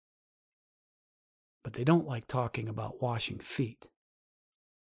 but they don't like talking about washing feet.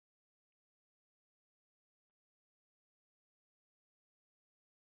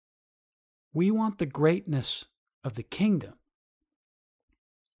 We want the greatness of the kingdom,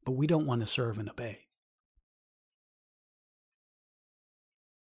 but we don't want to serve and obey.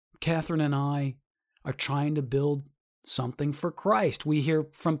 Catherine and I are trying to build something for Christ. We hear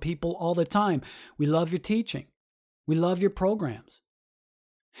from people all the time, "We love your teaching. We love your programs.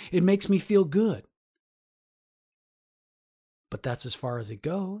 It makes me feel good." But that's as far as it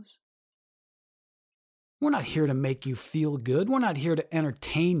goes. We're not here to make you feel good. We're not here to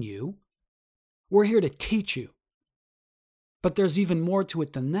entertain you. We're here to teach you. But there's even more to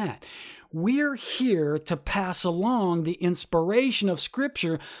it than that. We're here to pass along the inspiration of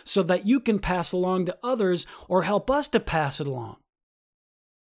Scripture so that you can pass along to others or help us to pass it along.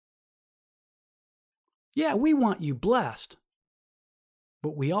 Yeah, we want you blessed,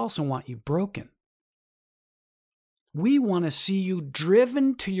 but we also want you broken. We want to see you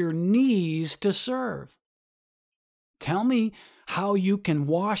driven to your knees to serve. Tell me how you can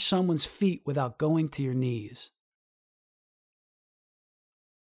wash someone's feet without going to your knees.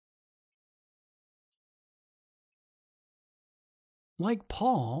 Like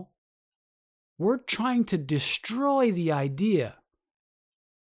Paul, we're trying to destroy the idea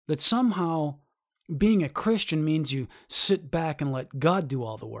that somehow being a Christian means you sit back and let God do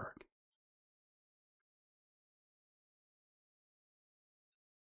all the work.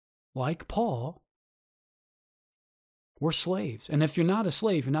 Like Paul, we're slaves. And if you're not a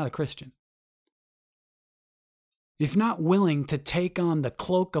slave, you're not a Christian. If you're not willing to take on the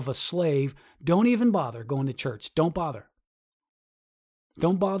cloak of a slave, don't even bother going to church. Don't bother.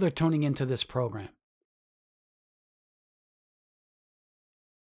 Don't bother tuning into this program.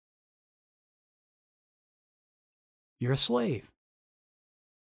 You're a slave.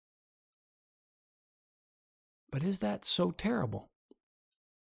 But is that so terrible?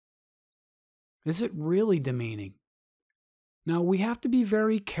 Is it really demeaning? Now, we have to be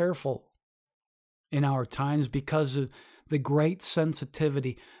very careful in our times because of the great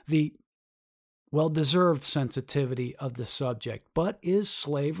sensitivity, the well-deserved sensitivity of the subject. But is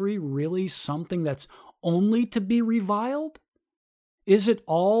slavery really something that's only to be reviled? Is it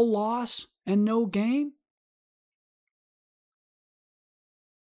all loss and no gain?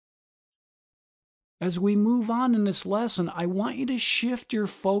 As we move on in this lesson, I want you to shift your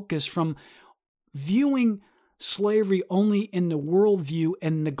focus from viewing slavery only in the world view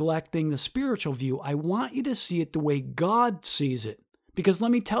and neglecting the spiritual view. I want you to see it the way God sees it. Because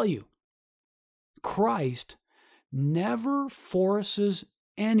let me tell you, Christ never forces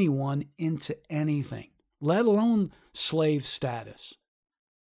anyone into anything, let alone slave status.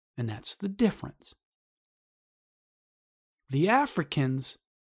 And that's the difference. The Africans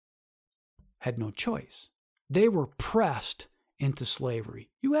had no choice. They were pressed into slavery.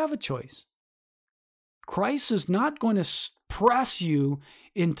 You have a choice. Christ is not going to press you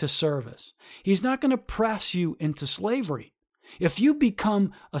into service. He's not going to press you into slavery. If you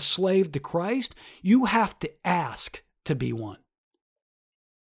become a slave to Christ, you have to ask to be one.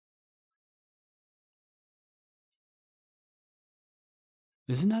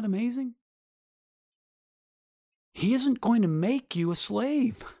 Isn't that amazing? He isn't going to make you a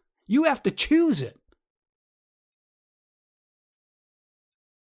slave. You have to choose it.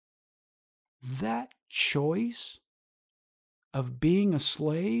 That choice of being a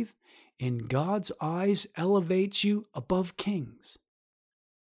slave in God's eyes elevates you above kings.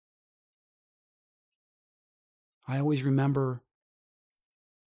 I always remember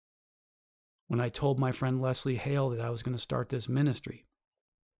when I told my friend Leslie Hale that I was going to start this ministry.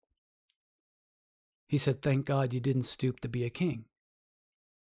 He said, "Thank God you didn't stoop to be a king."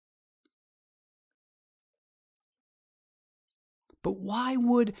 But why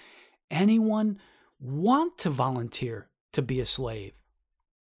would anyone want to volunteer to be a slave?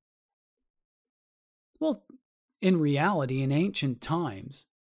 Well, in reality, in ancient times,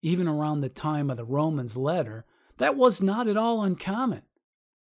 even around the time of the Romans letter, that was not at all uncommon.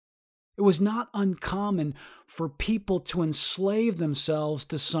 It was not uncommon for people to enslave themselves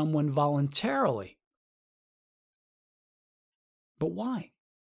to someone voluntarily. But why?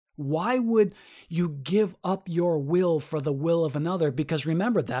 Why would you give up your will for the will of another? Because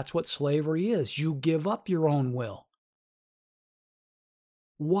remember, that's what slavery is. You give up your own will.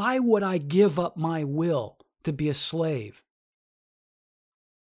 Why would I give up my will to be a slave?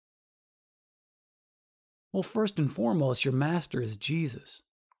 Well, first and foremost, your master is Jesus,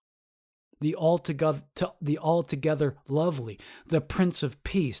 the altogether lovely, the Prince of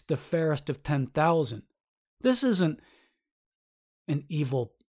Peace, the fairest of 10,000. This isn't an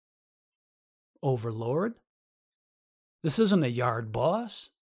evil overlord. This isn't a yard boss.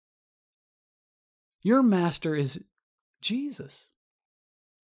 Your master is Jesus.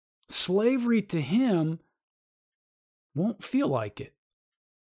 Slavery to him won't feel like it.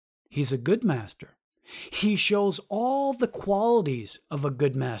 He's a good master. He shows all the qualities of a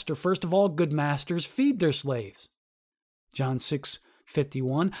good master. First of all, good masters feed their slaves. John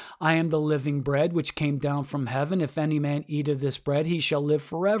 6:51, I am the living bread which came down from heaven. If any man eat of this bread, he shall live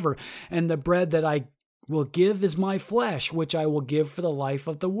forever. And the bread that I will give is my flesh, which I will give for the life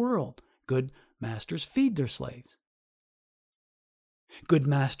of the world. Good masters feed their slaves. Good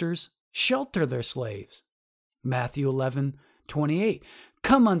masters shelter their slaves. Matthew 11:28,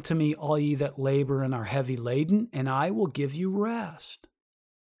 come unto me, all ye that labor and are heavy laden, and I will give you rest.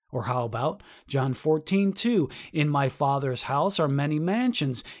 Or how about John 14:2, in my Father's house are many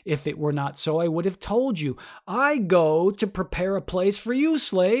mansions. If it were not so, I would have told you. I go to prepare a place for you,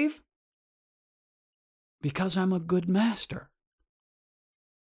 slave, because I'm a good master.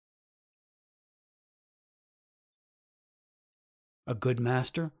 A good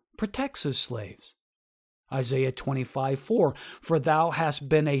master protects his slaves. Isaiah 25:4, for thou hast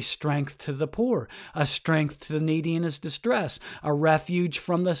been a strength to the poor, a strength to the needy in his distress, a refuge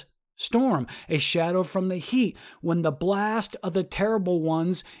from the storm, a shadow from the heat, when the blast of the terrible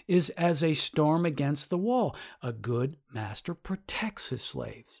ones is as a storm against the wall. A good master protects his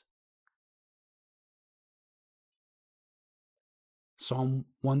slaves. Psalm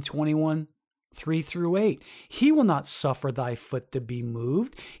 121:3-8, he will not suffer thy foot to be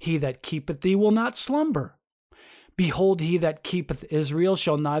moved. He that keepeth thee will not slumber. Behold, he that keepeth Israel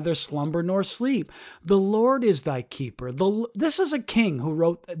shall neither slumber nor sleep. The Lord is thy keeper. This is a king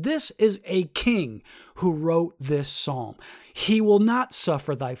who wrote this psalm. He will not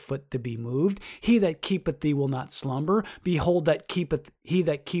suffer thy foot to be moved. He that keepeth thee will not slumber. Behold, he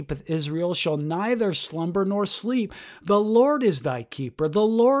that keepeth Israel shall neither slumber nor sleep. The Lord is thy keeper. The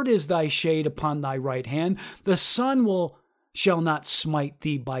Lord is thy shade upon thy right hand. The sun shall not smite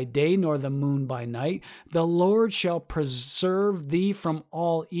thee by day, nor the moon by night. The Lord shall preserve thee from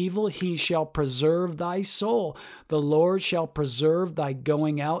all evil. He shall preserve thy soul. The Lord shall preserve thy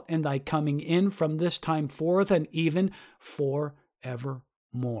going out and thy coming in from this time forth and even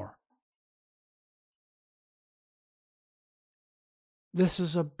forevermore. This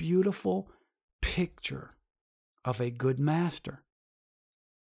is a beautiful picture of a good master.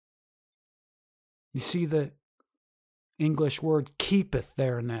 You see the English word keepeth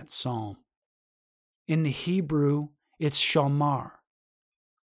there in that psalm. In the Hebrew, it's shamar.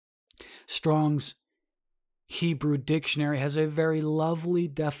 Strong's Hebrew dictionary has a very lovely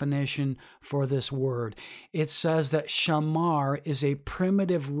definition for this word. It says that shamar is a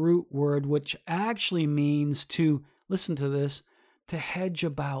primitive root word which actually means to, listen to this, to hedge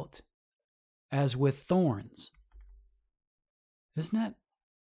about as with thorns. Isn't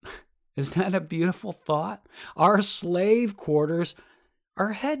that a beautiful thought? Our slave quarters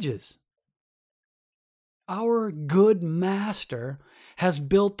are hedges. Our good master has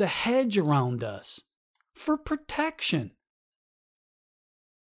built a hedge around us for protection.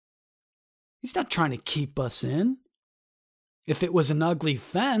 He's not trying to keep us in. If it was an ugly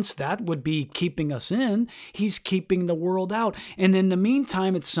fence, that would be keeping us in. He's keeping the world out. And in the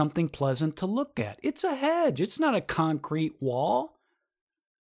meantime, it's something pleasant to look at. It's a hedge. It's not a concrete wall.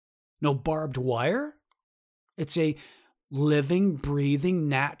 No barbed wire. It's a living, breathing,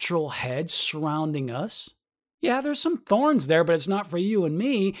 natural hedge surrounding us. Yeah, there's some thorns there, but it's not for you and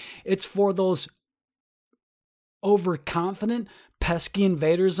me. It's for those overconfident, pesky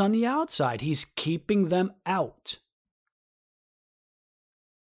invaders on the outside. He's keeping them out.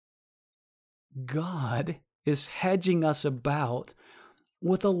 God is hedging us about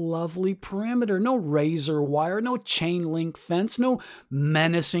with a lovely perimeter. No razor wire, no chain link fence, no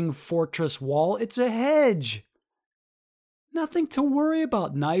menacing fortress wall. It's a hedge. Nothing to worry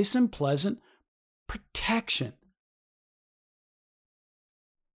about. Nice and pleasant protection.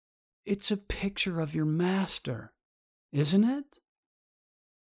 It's a picture of your master, isn't it?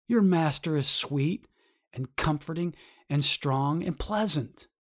 Your master is sweet and comforting and strong and pleasant.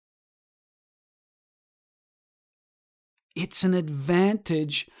 It's an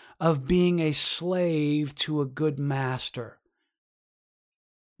advantage of being a slave to a good master.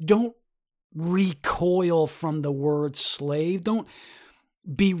 Don't recoil from the word slave. Don't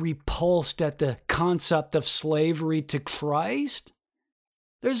be repulsed at the concept of slavery to Christ.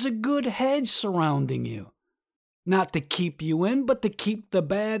 There's a good hedge surrounding you, not to keep you in, but to keep the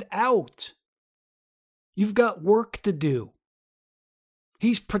bad out. You've got work to do.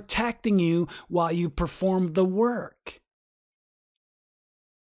 He's protecting you while you perform the work.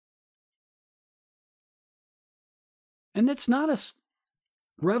 And it's not a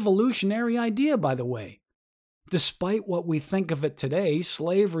revolutionary idea, by the way. Despite what we think of it today,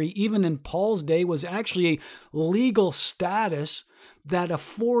 slavery, even in Paul's day, was actually a legal status that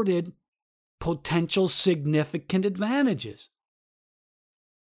afforded potential significant advantages.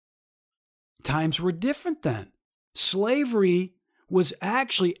 Times were different then. Slavery was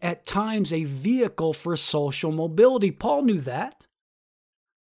actually at times a vehicle for social mobility. Paul knew that.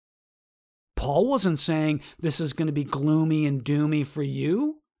 Paul wasn't saying this is going to be gloomy and doomy for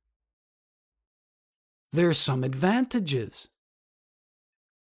you. There's some advantages.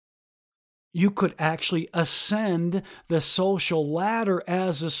 You could actually ascend the social ladder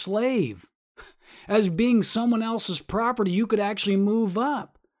as a slave. As being someone else's property, you could actually move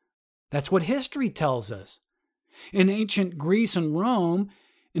up. That's what history tells us. In ancient Greece and Rome,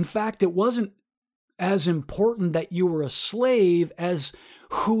 in fact, it wasn't as important that you were a slave as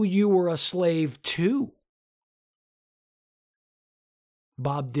who you were a slave to.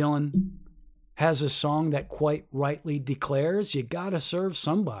 Bob Dylan has a song that quite rightly declares you got to serve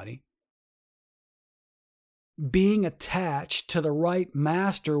somebody. Being attached to the right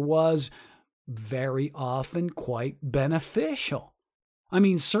master was very often quite beneficial. I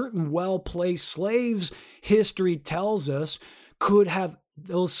mean, certain well-placed slaves, history tells us,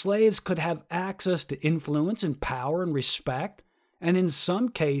 those slaves could have access to influence and power and respect, and in some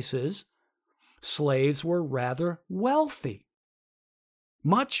cases, slaves were rather wealthy.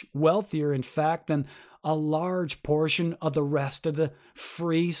 Much wealthier, in fact, than a large portion of the rest of the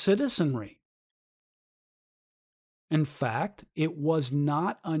free citizenry. In fact, it was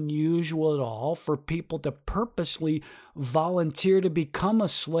not unusual at all for people to purposely volunteer to become a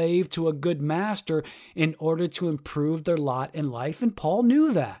slave to a good master in order to improve their lot in life, and Paul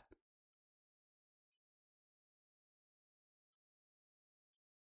knew that.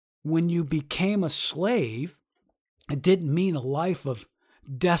 When you became a slave, it didn't mean a life of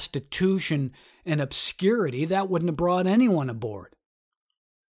destitution and obscurity. That wouldn't have brought anyone aboard.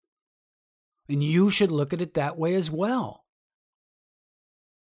 And you should look at it that way as well.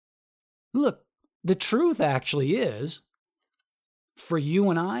 Look, the truth actually is, for you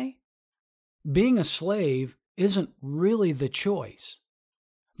and I, being a slave isn't really the choice.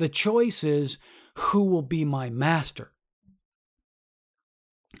 The choice is, who will be my master?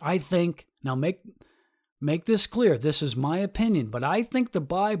 I think, now make this clear, this is my opinion, but I think the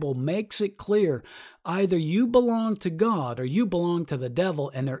Bible makes it clear either you belong to God or you belong to the devil,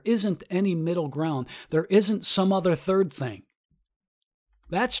 and there isn't any middle ground. There isn't some other third thing.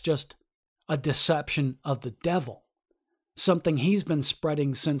 That's just a deception of the devil, something he's been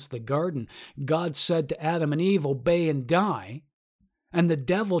spreading since the garden. God said to Adam and Eve, obey and die, and the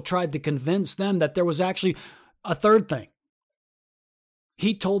devil tried to convince them that there was actually a third thing.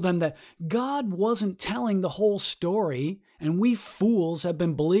 He told them that God wasn't telling the whole story, and we fools have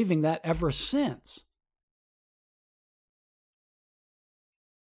been believing that ever since.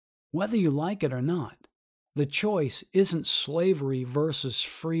 Whether you like it or not, the choice isn't slavery versus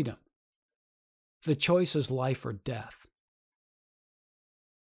freedom. The choice is life or death.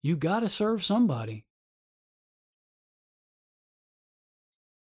 You got to serve somebody.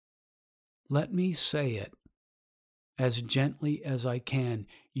 Let me say it as gently as I can.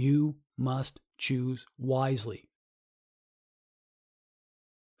 You must choose wisely.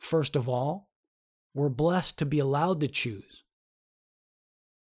 First of all, we're blessed to be allowed to choose.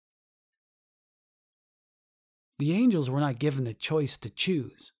 The angels were not given the choice to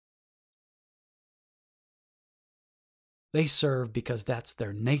choose. They serve because that's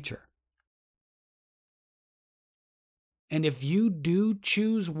their nature. And if you do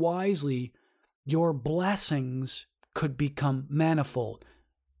choose wisely, your blessings could become manifold.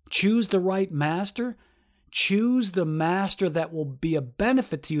 Choose the right master. Choose the master that will be a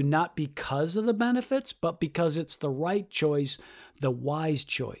benefit to you, not because of the benefits, but because it's the right choice, the wise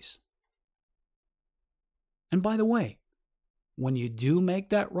choice. And by the way, when you do make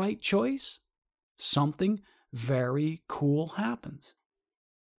that right choice, something very cool happens.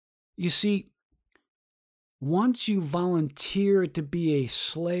 You see, once you volunteer to be a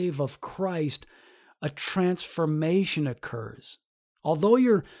slave of Christ, a transformation occurs. Although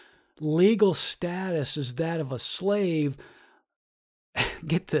your legal status is that of a slave,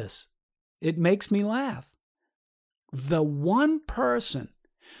 get this, it makes me laugh. The one person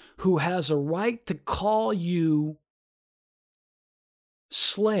who has a right to call you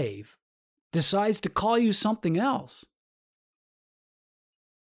slave decides to call you something else.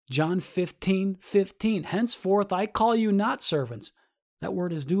 John 15:15, henceforth I call you not servants. That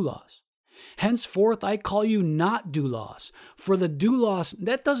word is doulos. Henceforth I call you not doulos. For the doulos,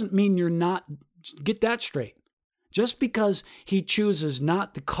 that doesn't mean you're not, get that straight. Just because he chooses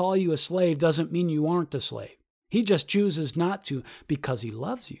not to call you a slave doesn't mean you aren't a slave. He just chooses not to because he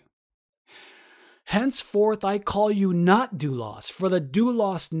loves you. Henceforth I call you not doulos, for the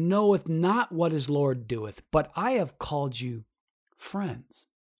doulos knoweth not what his Lord doeth, but I have called you friends.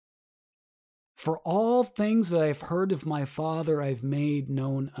 For all things that I have heard of my Father I have made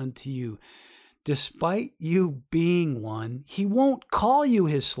known unto you. Despite you being one, he won't call you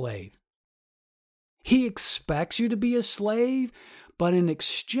his slave. He expects you to be a slave, but in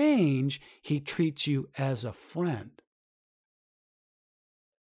exchange, he treats you as a friend.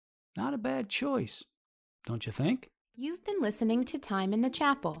 Not a bad choice, don't you think? You've been listening to Time in the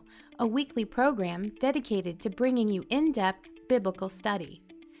Chapel, a weekly program dedicated to bringing you in-depth biblical study.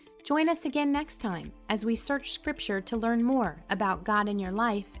 Join us again next time as we search Scripture to learn more about God in your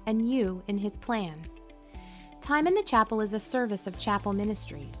life and you in His plan. Time in the Chapel is a service of Chapel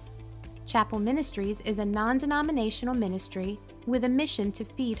Ministries. Chapel Ministries is a non-denominational ministry with a mission to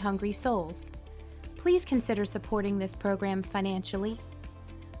feed hungry souls. Please consider supporting this program financially.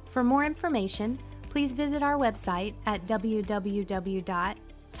 For more information, please visit our website at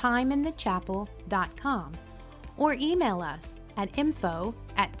www.timeinthechapel.com or email us at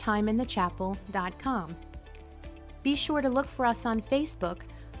info@timeinthechapel.com. Be sure to look for us on Facebook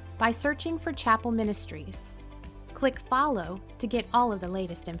by searching for Chapel Ministries. Click follow to get all of the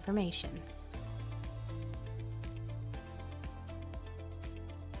latest information.